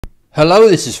Hello,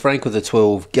 this is Frank with the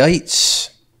 12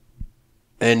 Gates,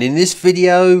 and in this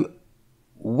video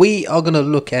we are going to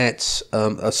look at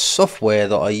a software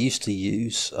that I used to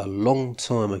use a long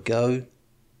time ago.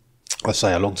 I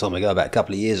say a long time ago, about a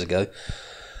couple of years ago,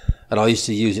 and I used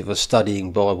to use it for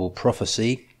studying Bible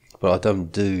prophecy, but I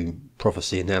don't do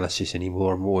prophecy analysis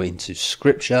anymore. I'm more into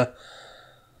scripture,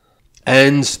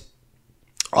 and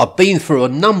I've been through a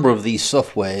number of these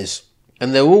softwares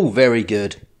and they're all very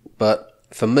good, but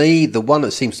for me, the one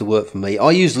that seems to work for me,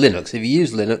 I use Linux. If you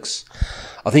use Linux,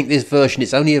 I think this version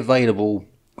is only available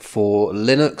for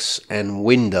Linux and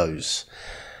Windows.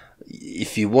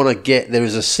 If you want to get, there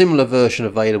is a similar version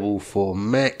available for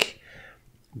Mac,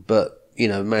 but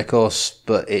Mac OS,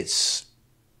 but I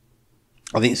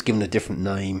think it's given a different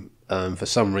name. For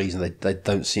some reason, they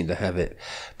don't seem to have it.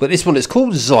 But this one is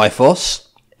called Xiphos,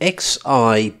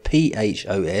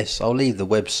 Xiphos. I'll leave the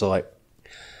website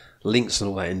links and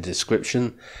all that in the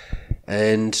description,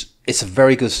 and it's a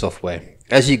very good software.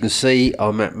 As you can see,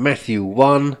 I'm at Matthew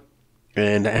 1,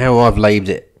 and how I've labeled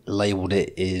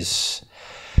it is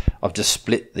I've just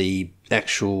split the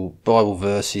actual Bible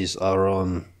verses are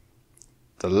on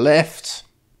the left,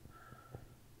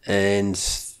 and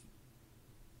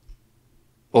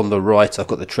on the right I've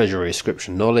got the treasury of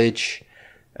scripture knowledge,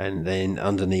 and then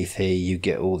underneath here you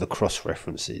get all the cross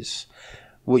references.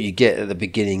 What you get at the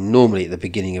beginning, normally at the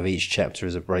beginning of each chapter,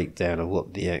 is a breakdown of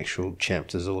what the actual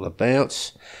chapter is all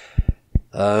about.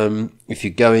 If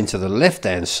you go into the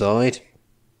left-hand side,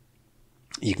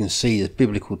 you can see the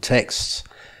biblical texts.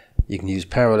 You can use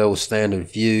parallel standard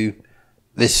view.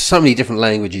 There's so many different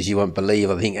languages you won't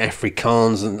believe. I think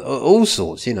Afrikaans and all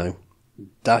sorts,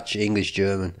 Dutch, English,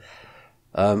 German.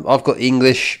 I've got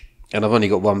English, and I've only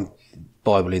got one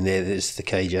Bible in there. That's the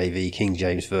KJV, King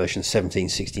James Version,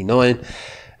 1769,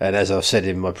 and as I've said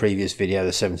in my previous video, the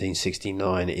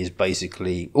 1769 is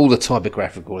basically all the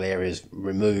typographical areas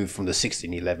removed from the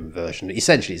 1611 version.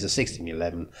 Essentially it's a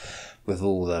 1611 with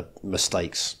all the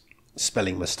mistakes,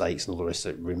 spelling mistakes and all the rest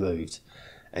of it removed,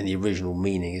 and the original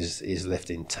meaning is left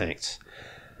intact.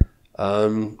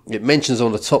 It mentions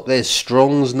on the top there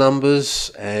Strong's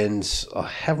numbers, and I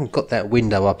haven't got that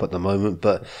window up at the moment,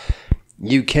 but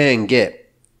you can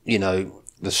get,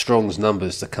 the Strong's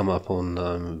numbers to come up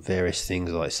on various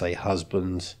things like, say,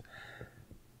 husband,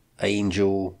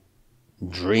 angel,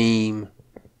 dream,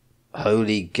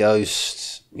 Holy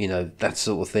Ghost, that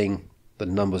sort of thing. The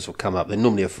numbers will come up. They're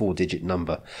normally a 4-digit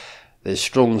number. There's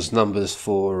Strong's numbers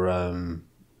for, and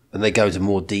they go into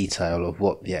more detail of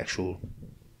what the actual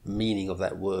meaning of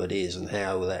that word is and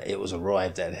how that it was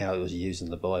arrived at and how it was used in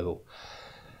the Bible.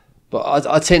 But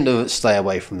I tend to stay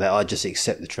away from that. I just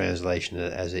accept the translation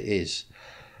as it is.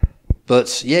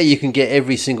 But yeah, you can get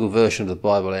every single version of the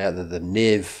Bible out there. The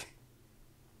NIV,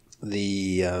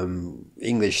 the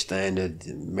English Standard,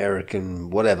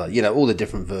 American, whatever. All the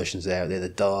different versions out there. The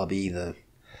Darby, is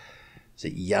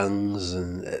it Young's,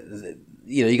 and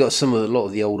you got a lot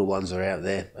of the older ones are out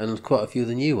there, and quite a few of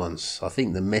the new ones. I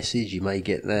think the Message, you may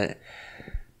get that.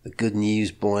 The Good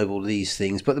News Bible, these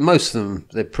things, but most of them,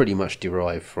 they're pretty much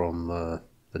derived from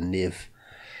the NIV,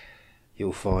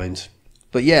 you'll find.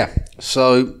 But yeah,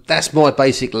 so that's my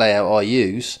basic layout I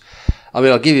use.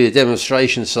 I'll give you a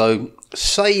demonstration. So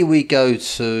say we go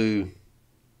to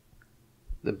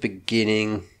the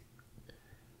beginning,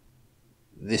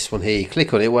 this one here, you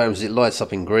click on it, what happens, it lights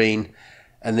up in green,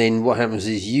 and then what happens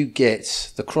is you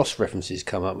get the cross references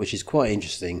come up, which is quite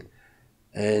interesting.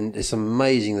 And it's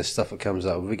amazing the stuff that comes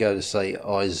up. If we go to, say,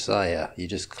 Isaiah, you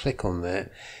just click on that,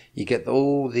 you get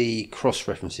all the cross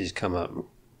references come up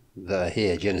that are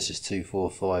here. Genesis 2,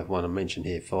 4, 5, 1, I mentioned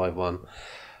here 5, 1,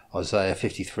 Isaiah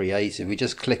 53, 8. If we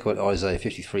just click on Isaiah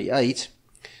 53, 8,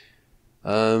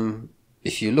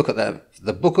 if you look at that,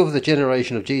 the book of the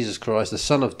generation of Jesus Christ, the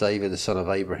son of David, the son of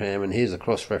Abraham, and here's a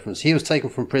cross reference. He was taken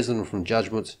from prison and from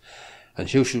judgment, and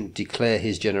who shall declare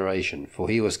his generation? For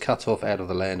he was cut off out of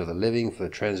the land of the living, for the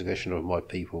transgression of my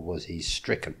people was he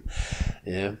stricken.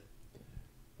 Yeah,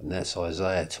 and that's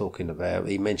Isaiah talking about.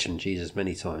 He mentioned Jesus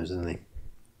many times, didn't he?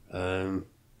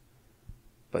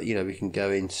 But we can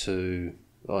go into.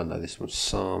 I know this one's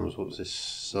Psalms. What was this?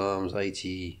 Psalms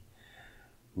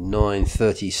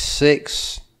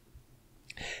 89:36.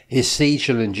 His seed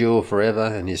shall endure forever,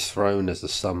 and his throne as the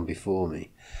sun before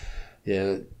me.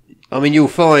 Yeah. You'll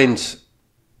find,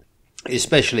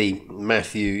 especially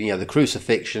Matthew, the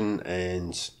crucifixion,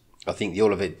 and I think the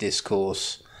Olivet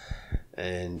Discourse,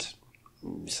 and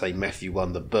say Matthew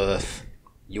 1, the birth,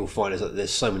 you'll find that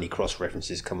there's so many cross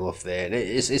references come off there, and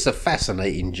it's a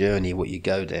fascinating journey what you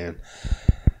go down.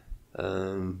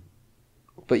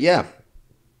 But yeah,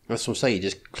 That's what I'm saying. You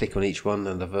just click on each one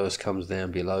and the verse comes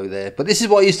down below there. But this is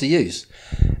what I used to use.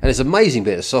 And it's an amazing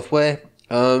bit of software.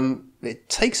 It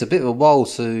takes a bit of a while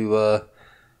to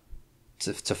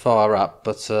fire up,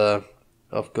 but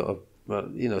I've got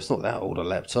it's not that old a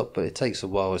laptop, but it takes a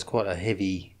while. It's quite a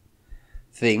heavy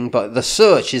thing. But the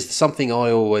search is something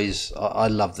I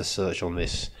love the search on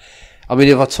this. I mean,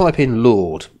 if I type in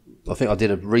Lord, I think I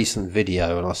did a recent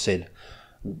video and I said,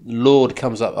 Lord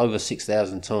comes up over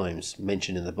 6,000 times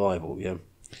mentioned in the Bible. Yeah.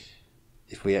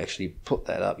 If we actually put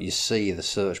that up, you see the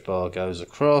search bar goes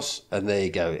across, and there you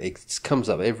go. It comes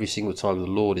up every single time the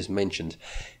Lord is mentioned.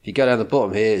 If you go down the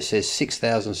bottom here, it says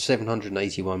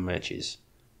 6,781 matches.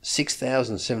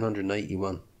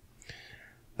 6,781.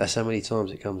 That's how many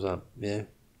times it comes up. Yeah.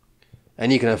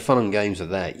 And you can have fun and games with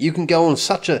that. You can go on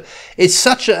it's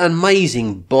such an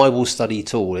amazing Bible study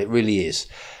tool. It really is.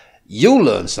 You'll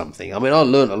learn something. I mean, I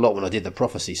learned a lot when I did the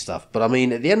prophecy stuff. But I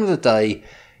mean, at the end of the day,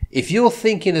 if you're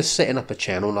thinking of setting up a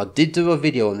channel, and I did do a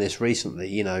video on this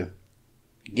recently,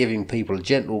 giving people a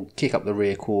gentle kick up the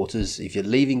rear quarters. If you're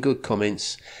leaving good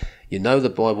comments, you know the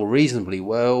Bible reasonably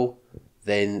well,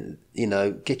 then,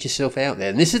 get yourself out there.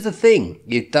 And this is the thing.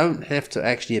 You don't have to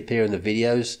actually appear in the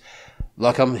videos.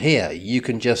 Like I'm here. You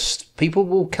can people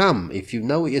will come if you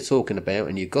know what you're talking about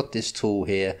and you've got this tool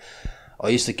here. I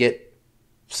used to get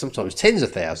sometimes tens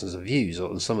of thousands of views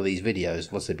on some of these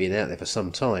videos once they've been out there for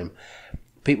some time.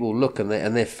 People look and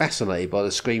they're fascinated by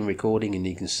the screen recording, and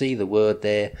you can see the word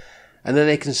there, and then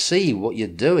they can see what you're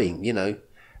doing,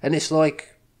 and it's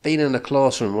like being in a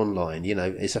classroom online.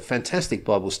 It's a fantastic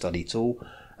Bible study tool,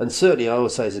 and certainly I would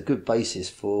say it's a good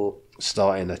basis for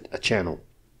starting a channel.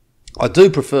 I do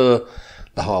prefer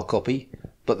the hard copy,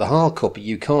 but the hard copy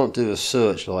you can't do a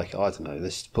search like, I don't know,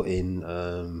 let's put in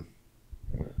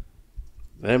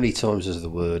how many times does the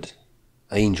word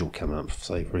angel come up,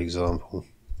 say for example.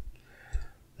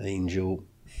 Angel.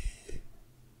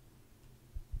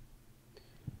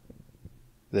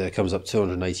 There it comes up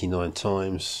 289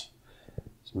 times.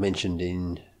 It's mentioned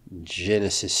in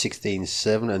Genesis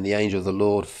 16:7, and the angel of the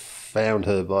Lord found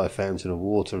her by a fountain of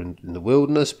water in the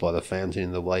wilderness, by the fountain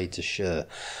in the way to Shur.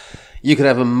 You can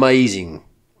have amazing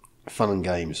fun and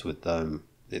games with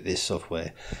this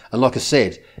software, and like I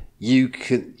said, you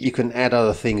can add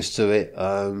other things to it.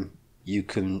 You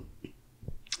can.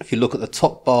 If you look at the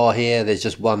top bar here, there's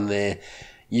just one there.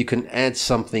 You can add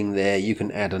something there. You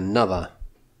can add another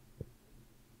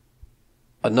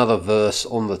verse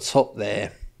on the top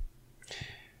there.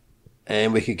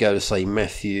 And we could go to, say,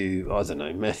 Matthew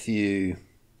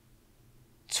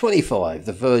 25,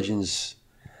 the virgins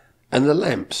and the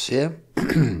lamps, yeah?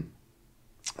 And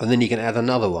then you can add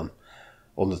another one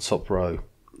on the top row.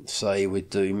 Say we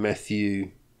do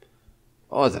Matthew,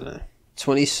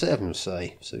 27,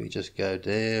 say. So we just go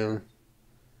down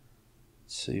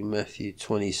to Matthew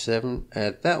 27,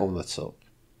 add that on the top.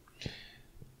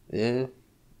 Yeah.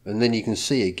 And then you can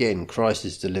see again, Christ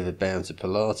is delivered bound to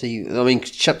Pilate. I mean,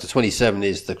 chapter 27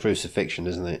 is the crucifixion,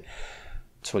 isn't it?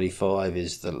 25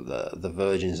 is the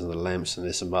virgins and the lamps, and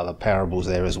there's some other parables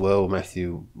there as well.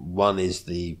 Matthew 1 is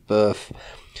the birth.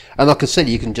 And like I said,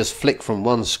 you can just flick from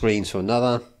one screen to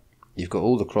another. You've got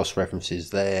all the cross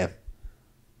references there.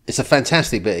 It's a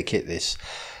fantastic bit of kit, this.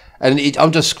 And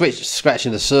I'm just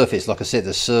scratching the surface. Like I said,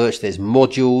 the search, there's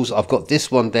modules. I've got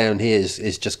this one down here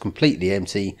is just completely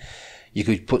empty. You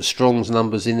could put Strong's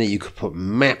numbers in there. You could put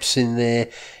maps in there.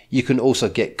 You can also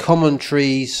get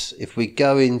commentaries. If we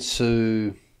go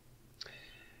into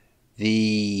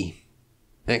the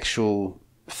actual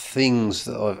things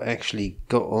that I've actually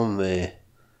got on there,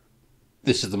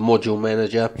 this is the module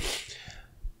manager.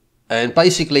 And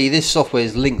basically this software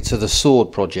is linked to the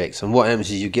Sword project, and what happens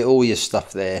is you get all your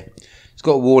stuff there. It's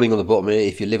got a warning on the bottom here: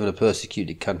 if you live in a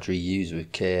persecuted country, use it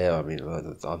with care. I mean,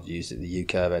 I've used it in the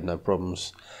UK, I've had no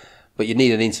problems. But you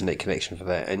need an internet connection for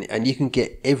that, and you can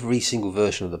get every single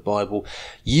version of the Bible.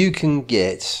 You can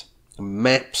get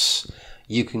maps,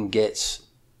 you can get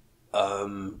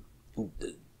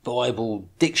Bible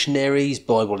dictionaries,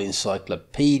 Bible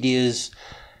encyclopedias.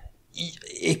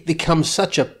 It becomes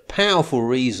such a powerful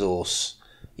resource,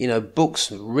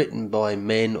 books written by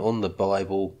men on the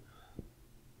Bible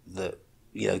that,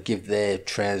 give their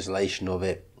translation of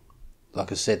it.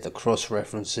 Like I said, the cross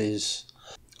references,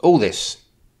 all this.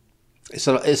 It's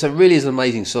really is an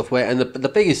amazing software, and the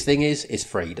biggest thing is it's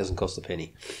free. It doesn't cost a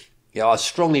penny. Yeah, I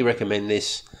strongly recommend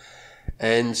this,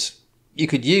 and you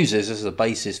could use this as a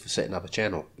basis for setting up a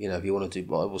channel. If you want to do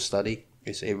Bible study,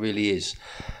 it really is.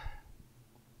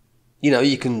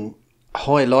 You can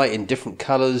highlight in different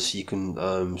colours. You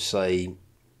can say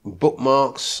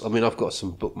bookmarks. I mean, I've got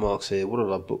some bookmarks here. What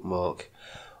did I bookmark?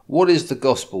 What is the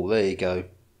gospel? There you go.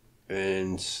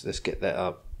 And let's get that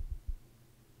up.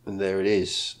 And there it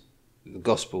is. The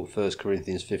Gospel, 1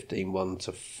 Corinthians 15,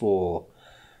 1-4,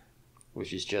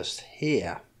 which is just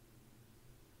here.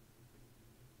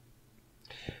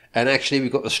 And actually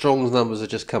we've got the Strong's numbers that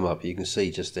just come up. You can see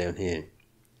just down here.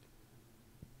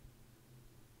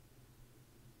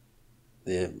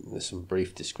 Yeah, there's some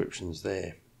brief descriptions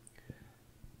there.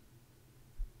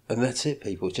 And that's it,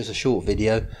 people. It's just a short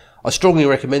video. I strongly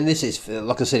recommend this. It's,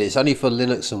 like I said, it's only for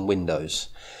Linux and Windows.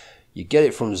 You get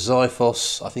it from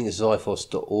Xiphos. I think it's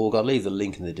xiphos.org. I'll leave the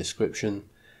link in the description.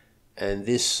 And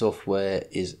this software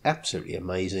is absolutely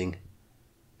amazing.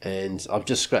 And I'm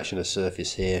just scratching the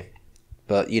surface here.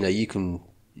 But, you know, you can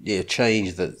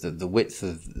change the width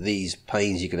of these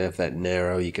panes. You can have that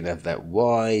narrow. You can have that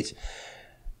wide.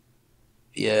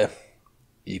 Yeah.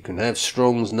 You can have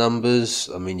Strong's numbers.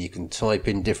 I mean, you can type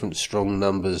in different Strong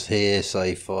numbers here,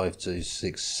 say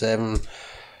 5267.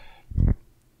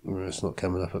 Well, it's not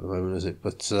coming up at the moment, is it?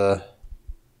 But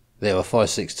there are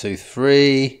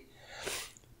 5623.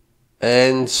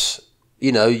 And,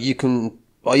 you know, you can...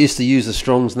 I used to use the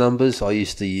Strong's numbers. I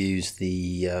used to use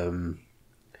the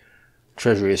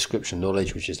Treasury of Scripture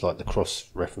Knowledge, which is like the cross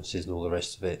references and all the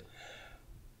rest of it.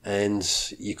 And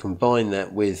you combine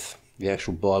that with the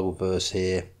actual Bible verse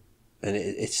here, and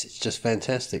it's just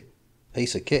fantastic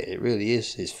piece of kit. It really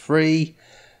is. It's free,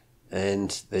 and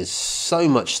there's so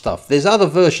much stuff. There's other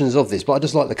versions of this, but I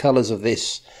just like the colours of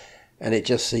this, and it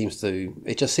just seems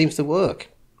to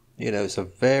work. You know, it's a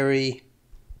very...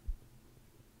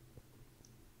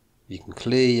 You can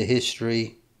clear your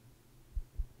history.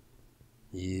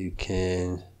 You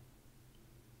can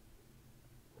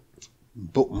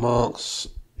bookmarks,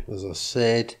 as I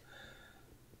said.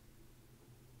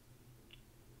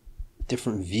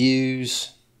 Different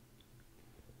views.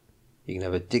 You can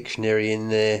have a dictionary in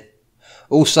there.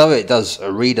 Also, it does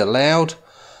a read aloud.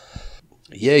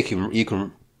 Yeah, you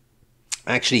can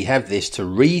actually have this to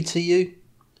read to you.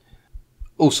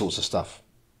 All sorts of stuff.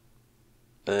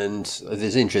 And if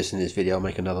there's interest in this video, I'll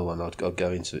make another one. I'll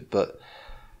go into it. But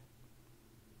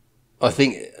I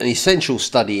think an essential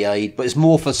study aid, but it's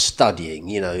more for studying,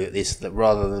 you know, this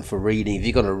rather than for reading. If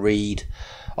you're going to read,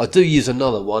 I do use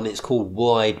another one. It's called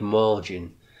Wide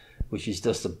Margin, which is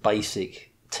just a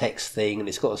basic text thing, and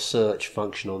it's got a search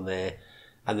function on there,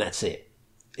 and that's it.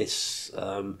 It's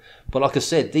but like I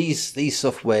said, these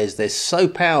softwares, they're so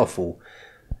powerful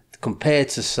compared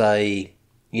to, say,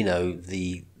 you know,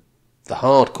 the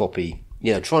hard copy.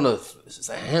 You know, trying to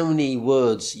say how many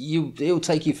words, it'll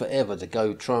take you forever to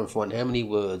go try and find how many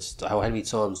words, how many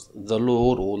times the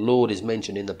Lord is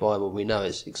mentioned in the Bible. We know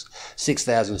it's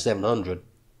 6,700.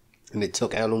 And it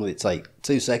took, how long did it take?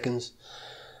 2 seconds?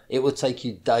 It would take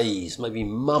you days, maybe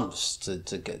months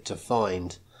to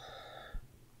find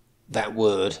that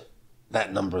word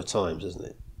that number of times, isn't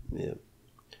it? Yeah.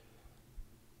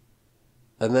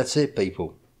 And that's it,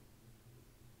 people.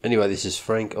 Anyway, this is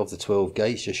Frank of the 12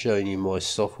 Gates, just showing you my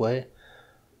software.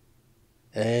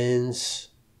 And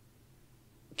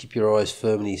keep your eyes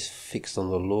firmly fixed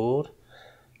on the Lord.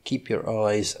 Keep your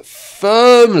eyes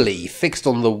firmly fixed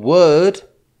on the Word.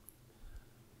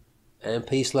 And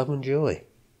peace, love and joy.